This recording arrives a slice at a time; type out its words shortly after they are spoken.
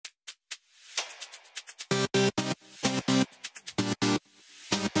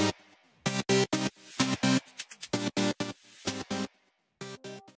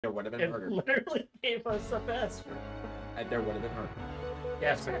would have been It murder. literally gave us a password. There would have been murder.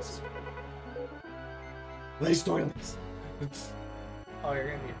 Gas mask. Lace toilets. Oh, you're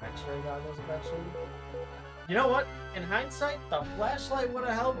gonna be X-ray goggles eventually? You know what? In hindsight, the flashlight would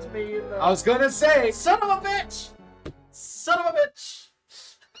have helped me. I was gonna say. Son of a bitch! Son of a bitch!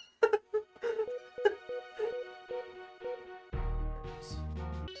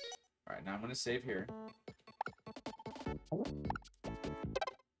 Alright, now I'm gonna save here.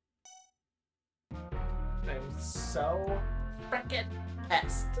 I'm so frickin'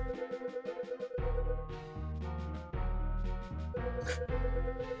 pissed.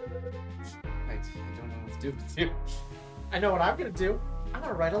 I don't know what to do with you. I know what I'm gonna do. I'm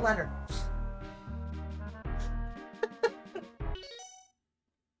gonna write a letter.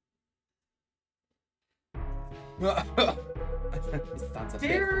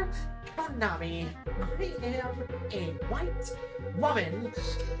 Dear Konami, I am a white woman.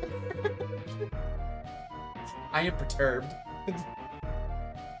 I am perturbed.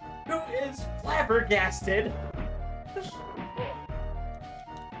 Who is flabbergasted.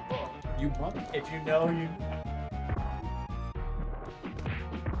 You mother. If you know, you.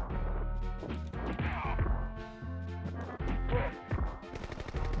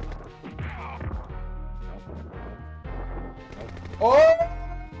 Oh,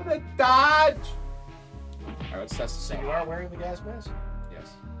 the dodge! Alright, let's test the So same. you are wearing the gas mask?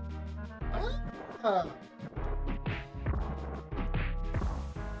 Yes. Ah.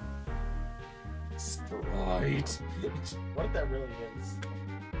 Sprite. What if that really is?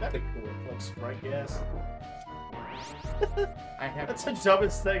 That'd be cool. Like Sprite gas. I have. That's the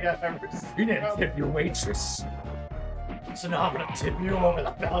dumbest thing I've ever seen. You didn't tip your waitress. So now I'm gonna tip you over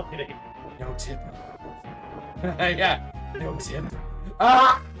the balcony. No tip. Yeah. No tip.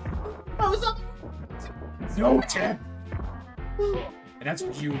 Ah! I was up. No tip. And that's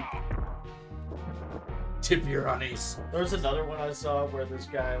what you tip your honeys. There was another one I saw where this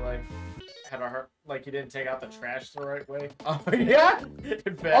guy like had a heart, like he didn't take out the trash the right way. Oh yeah.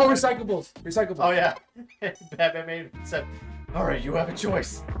 Oh, recyclables. Recyclables. Oh yeah. Batman made it said, "All right, you have a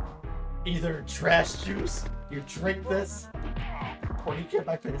choice. Either trash juice, you drink this, or you get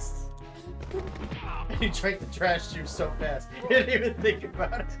my fists." And he drank the trash juice so fast, he didn't even think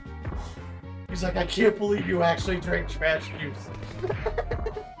about it. He's like, "I can't believe you actually drank trash juice."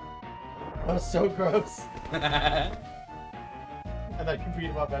 That was so gross. And then you beat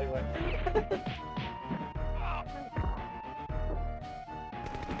him up anyway.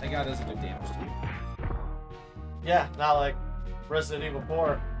 Thank God doesn't do damage to you. Yeah, not like Resident Evil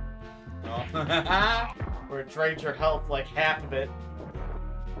 4, No. where it drains your health like half of it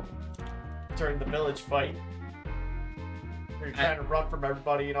during the village fight. Where you're trying to run from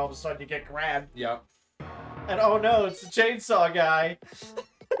everybody and all of a sudden you get grabbed. Yep. And oh no, it's the chainsaw guy.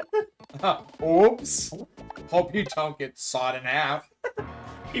 Oops. Hope you don't get sawed in half.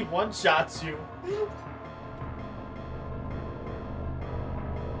 He one-shots you.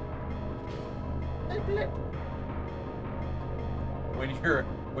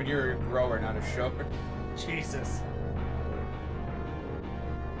 When you're a grower, not a shower. Jesus.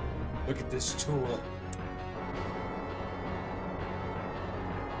 Look at this tool.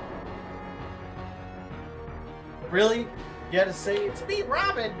 Really? You had to say, "It's me,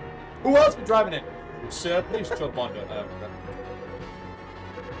 Robin!" Who else been driving it? Sir, please jump on your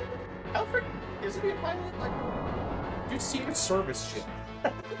Alfred? Isn't he a pilot? Like, dude, Secret Service shit.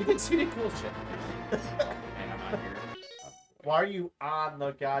 You can see the cool shit. Man, I'm not here. why are you on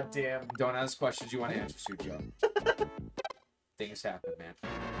the goddamn... Don't ask questions you want to answer, Sujo. Things happen, man.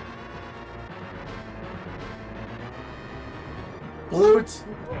 Bloods!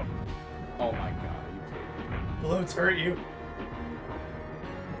 Oh my god, are you kidding me? Bloods hurt you.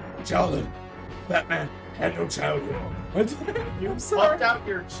 Childhood. Batman had no childhood. What? You I'm sorry. puffed out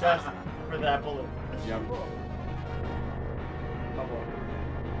your chest for that balloon. Yep. Oh, boy.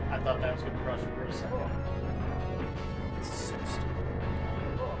 I thought that was going to crush you for a second. This is so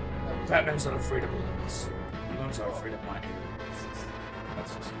stupid. Batman's not afraid of balloons. Balloons are afraid of mine.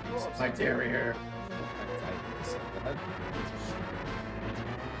 That's just My derriere.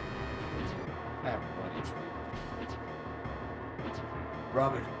 I have 1 HP.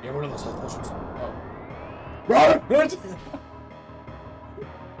 Robin, you're one of those health potions. Oh. Robin!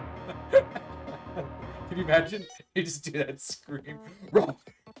 Can you imagine? You just do that scream. Robin!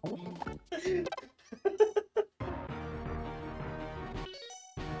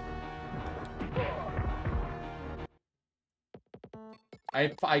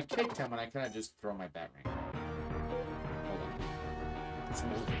 I kicked him and I kind of just throw my bat ring. Hold on. It's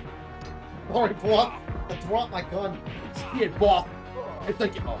moving. Alright, pull up. I throw out my gun. Yeah, ball. It's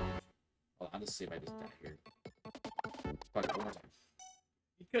like, oh. Hold on, let's see if I just die here. Fuck it, one more time.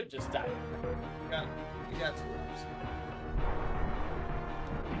 You could just die. You got 2 lives.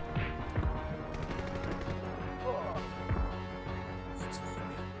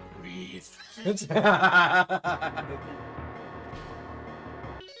 Breathe. I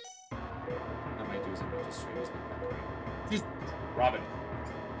might do something just straight. Just Robin.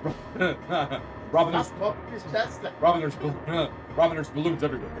 Robin, Stop smoking his chest. Robin, there's balloons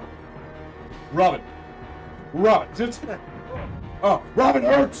everywhere. Robin. Oh, Robin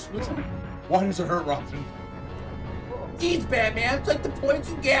hurts. Why does it hurt, Robin? Jeez, Batman, it's like the points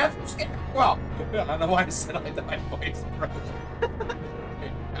you get. Well, I don't know why I said it like that. My voice broke.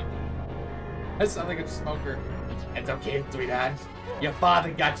 I sound like a smoker. It's okay, sweetheart. Your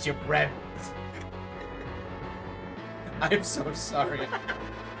father got you bread. I'm so sorry.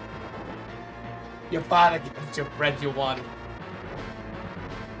 Your father got you bread you want.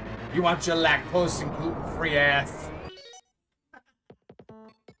 You want your lactose and gluten-free ass.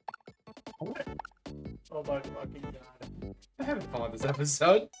 Oh my fucking god. I'm having fun with this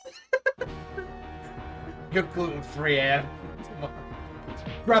episode. Your gluten-free ass.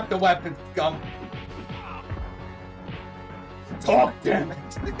 Drop the weapon, scum. Talk, damn it.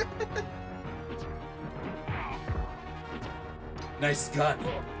 Nice gun.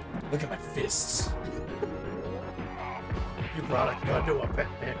 Look at my fists. You brought a gun to a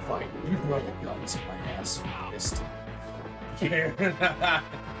Batman fight. You brought a gun to my ass fist.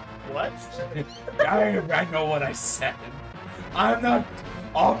 What? I know what I said. I'm not.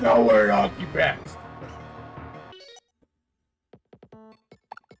 I'm nowhere to hockey back.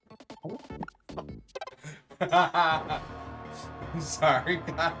 Sorry,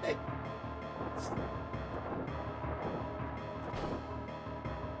 guys.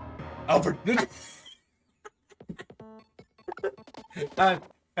 Alfred. I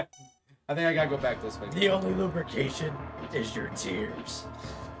think I gotta go back this way. The only lubrication is your tears.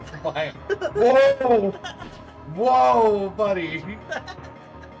 Why? Whoa! Whoa, buddy. Okay,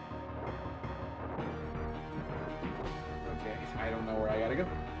 I don't know where I gotta go.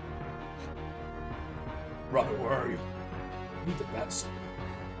 Robin, where are you? I need the best.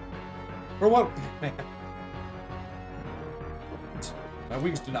 For what, man? My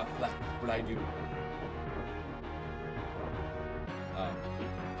wings do not flap, but I do.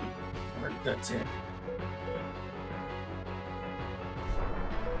 Where's the tip?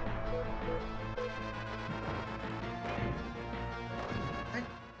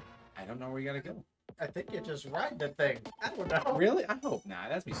 I don't know where you gotta go. I think you just ride the thing. I don't know. Really? I hope not.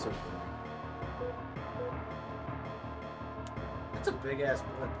 That'd be so cool. That's a big ass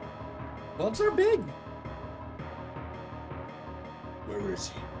blip. Blimps are big. Where is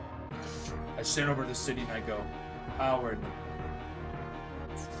he? I sent over to the city and I go, Howard.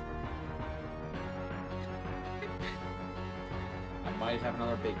 I might have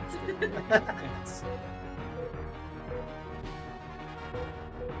another big yes.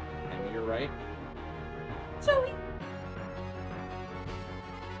 And you're right. Joey.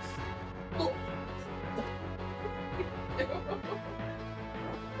 Oh.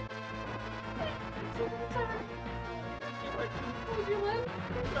 What was your leg?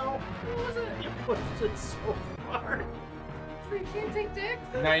 No. What was it? You pushed it so hard. So you can't take dick?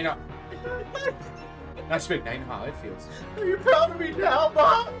 Now you know. Not big. Now you know how it feels. Are you proud of me now,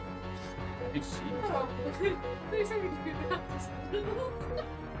 Mom? It's Oh, please let me do that.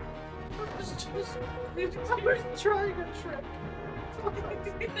 I was trying a trick.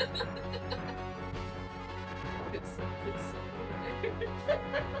 It's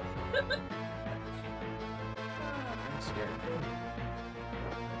I'm scared.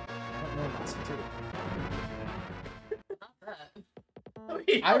 I don't know what to do. not that.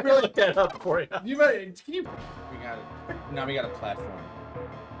 I really looked that up for you. You might. Can you? We got it. Now we got a platform.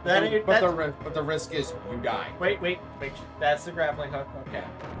 That ain't, But the risk is you die. Wait. That's the grappling hook. Okay.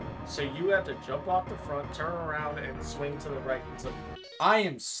 So you have to jump off the front, turn around, and swing to the right. I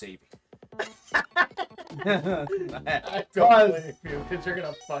am saving. I don't blame you, because you're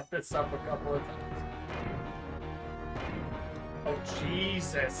gonna fuck this up a couple of times. Oh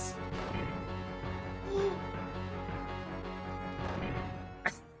Jesus!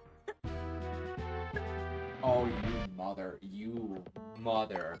 Oh, you mother.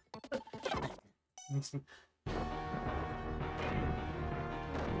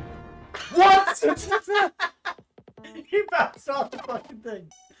 What? He bounced off the fucking thing.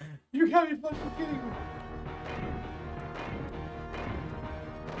 You gotta be fucking kidding me.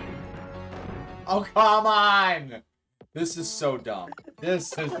 Oh, come on! This is so dumb.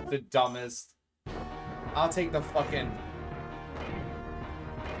 This is the dumbest. I'll take the fucking...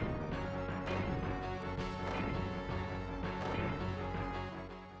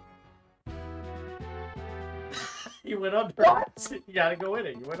 You went under. What? You gotta go in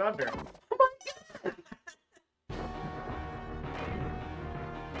it. You went under.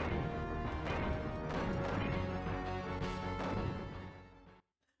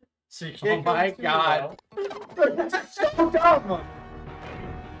 So you Oh can't go my through god. though. That's so dumb!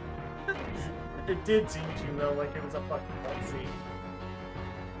 It did teach you though, like it was a fucking cutscene.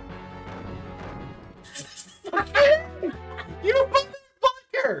 You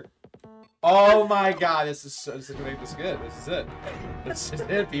motherfucker! Oh my god, this is gonna make this good. This is it. This is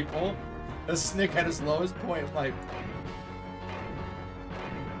it, people. The Snick at his lowest point in life.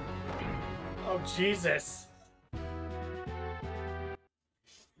 Oh Jesus!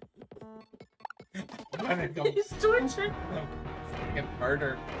 I'm gonna go He's twitching. fucking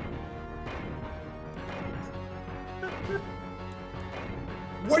murder.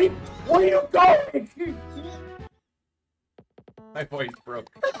 Where are you going? My voice broke.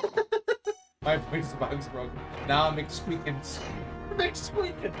 My voice box broke. Now I'm McSqueakins.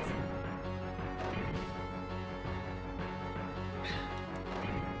 McSqueakins.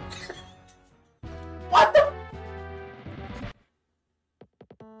 What the?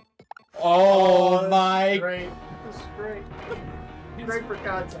 Oh my. Great. This is great. Great for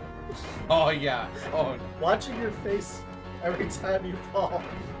content. Oh yeah. Oh. Watching your face every time you fall.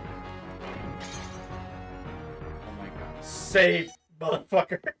 Oh my god. Save,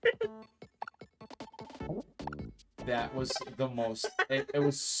 motherfucker. That was the most. It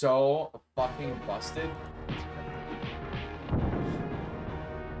was so fucking busted.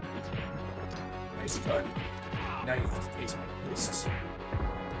 Nice start. Now you have to taste my fists.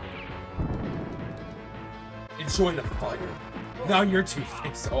 Enjoy the fire. Now you're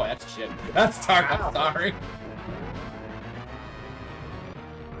two-faced. Oh, that's shit. That's dark. I'm sorry.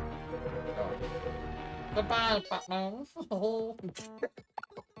 Goodbye, Batman.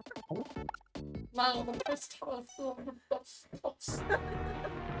 Now the best half of the best.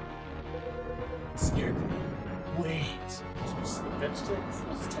 Scarecrow, wait. Vegetables.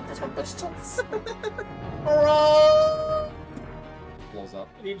 Let's take this one, vegetables. Hurrah! Blows up.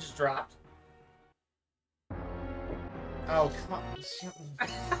 And he just dropped. Oh, come.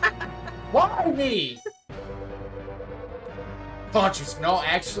 Why me? Conscious. No,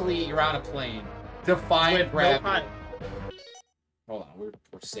 actually, you're on a plane. Define With no gravity. pipe. Hold on, we're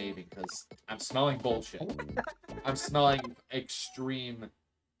saving because I'm smelling bullshit. I'm smelling extreme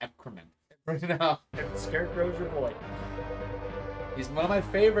excrement right now. Scarecrow's your boy. He's one of my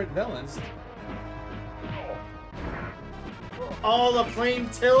favorite villains. Oh, the plane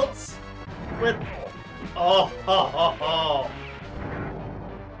tilts with. Oh, ho, ho, ho.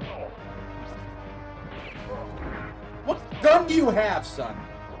 What gun do you have, son?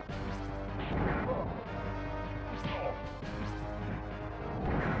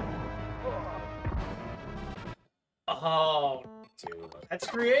 Oh, dude, that's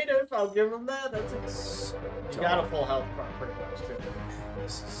creative. I'll give him that. That's you got a full health bar pretty much too.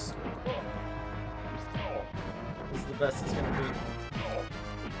 This is the best it's gonna be.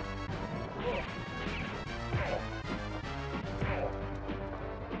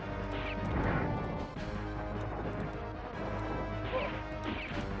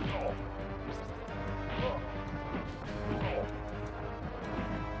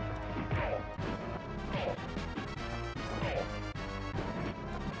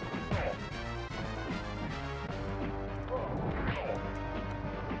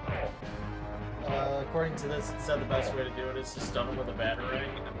 According to this, it said the best way to do it is to stun him with a batarang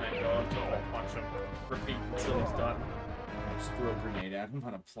and then go up to him and punch him. Repeat until he's done. Just threw a grenade at him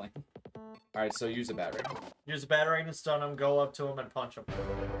on a plane. Alright, so use a battery. Use a batarang to stun him, go up to him and punch him.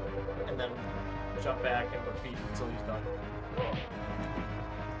 And then jump back and repeat until he's done.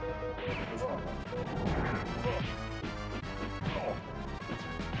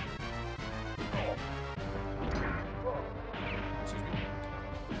 Excuse me.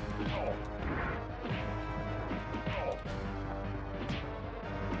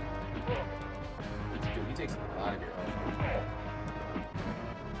 Dude, he takes a lot of your health.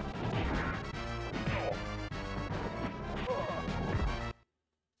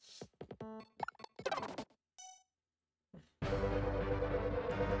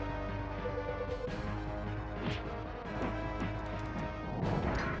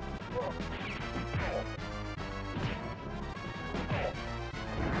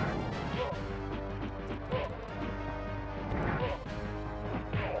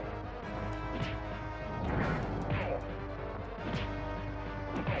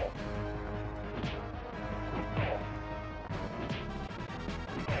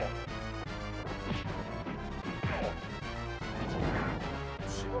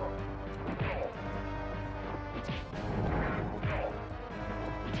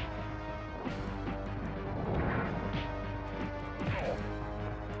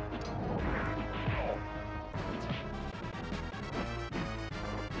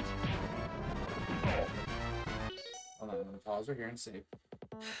 pause right here and save.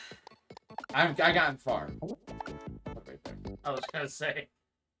 I gotten far. Look right there. I was gonna say.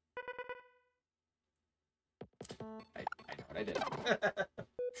 I know what I did.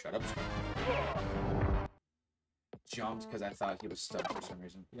 Shut up, Scott. Jumped because I thought he was stuck for some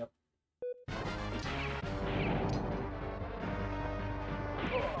reason. Yep.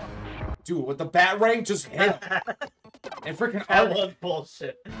 Dude, with the bat ring, just hit him. And freaking That was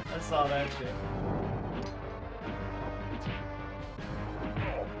bullshit. I saw that shit.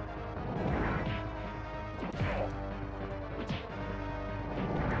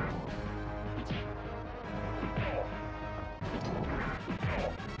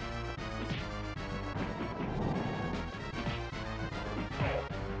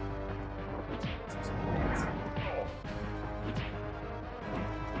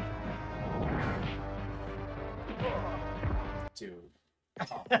 Dude.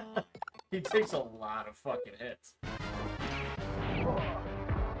 He takes a lot of fucking hits.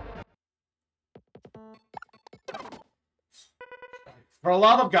 For the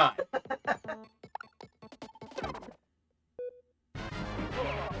love of God.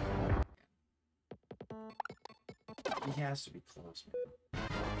 He has to be close,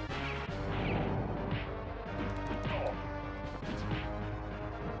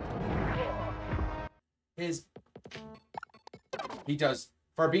 man. He does,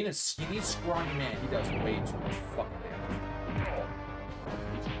 for being a skinny, scrawny man, he does way too much fucking damage.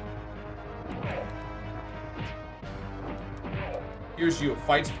 Here's you,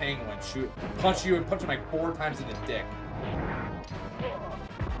 fights penguin, shoot, punch you and punch him like 4 times in the dick.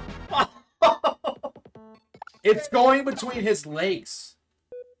 It's going between his legs.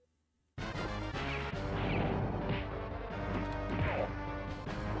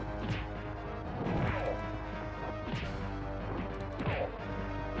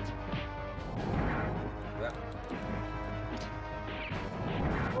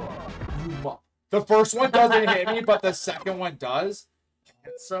 The first one doesn't hit me, but the second one does.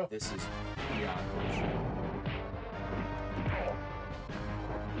 So this is beyond bullshit.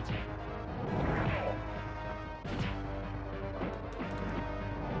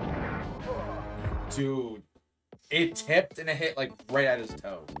 Dude, it tipped and it hit like right at his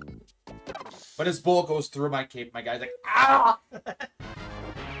toe. But his bullet goes through my cape. My guy's like, ah!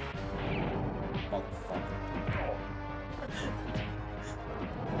 Motherfucker.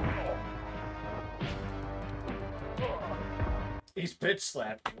 he's bitch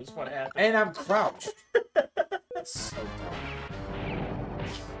slapped. That's what happened. And I'm crouched. That's so dumb.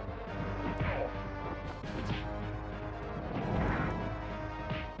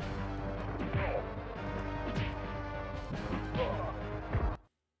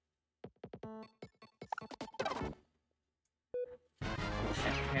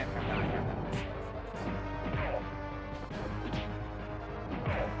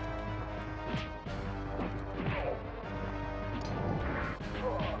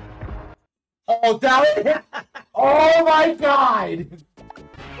 Oh, that was... Oh my god!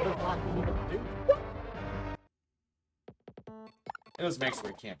 What does Rocky need to do? It just makes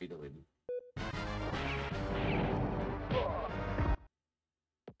where it can't be deleted.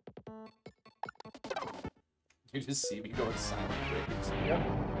 You just see me going silent breaks. Yep.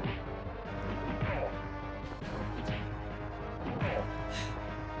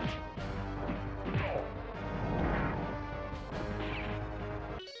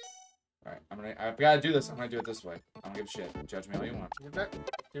 Alright, I've got to do this. I'm gonna do it this way. I don't give a shit. Judge me all you want. Get back.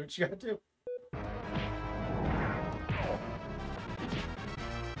 Do what you gotta do.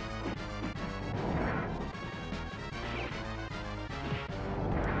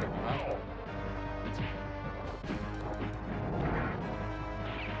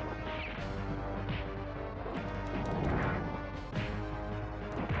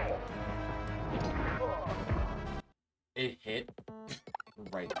 It hit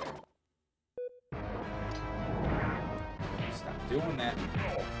right there. Stop doing that.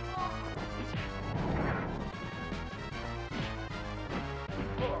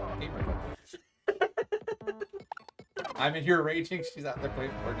 I'm in here raging. She's out there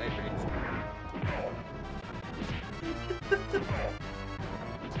playing Fortnite raging.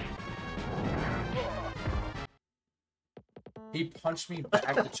 He punched me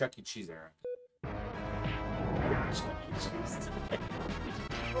back to Chuck E. Cheese era.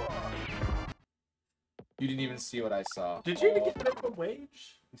 You didn't even see what I saw. Did you even get minimum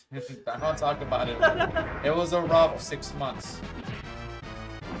wage? I'm not talking about it. It was a rough 6 months.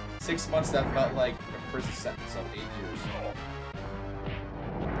 6 months that felt like a prison sentence of 8 years.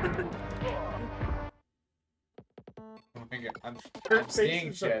 Oh my god, I'm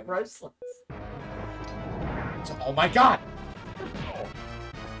seeing shit. Priceless. Oh my god!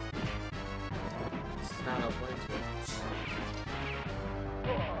 This is not how planes work.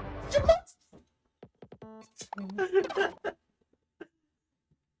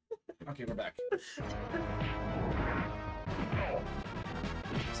 Okay, we're back.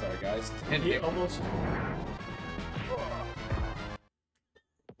 Sorry, guys. He almost.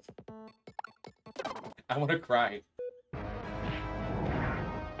 I want to cry.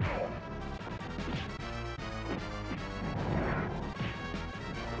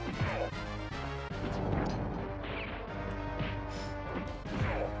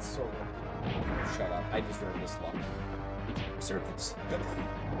 So Shut up. I deserve this one. I deserve this.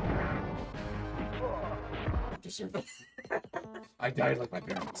 I deserve it. I died like my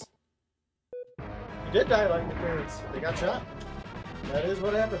parents. you did die like your parents. They got shot. That is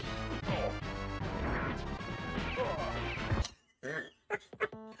what happened.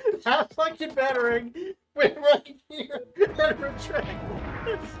 Half fucking battering. Wait right here and retract.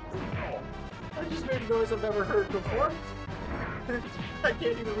 I just made a noise I've never heard before. I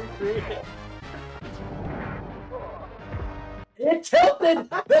can't even recreate it. It tilted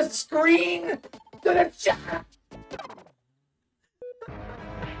the screen to the shot.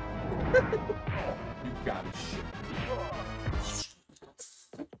 You got it, shit.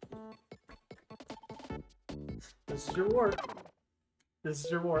 This is your work. This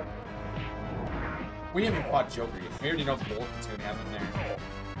is your work. We haven't even fought Joker yet. We already know the bullet that's gonna happen there.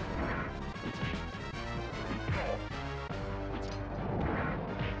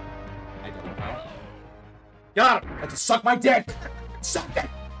 I don't know how. Got him! I have to suck my dick! Suck it!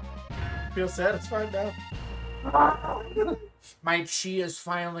 Feel satisfied now? My chi is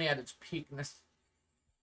finally at its peakness.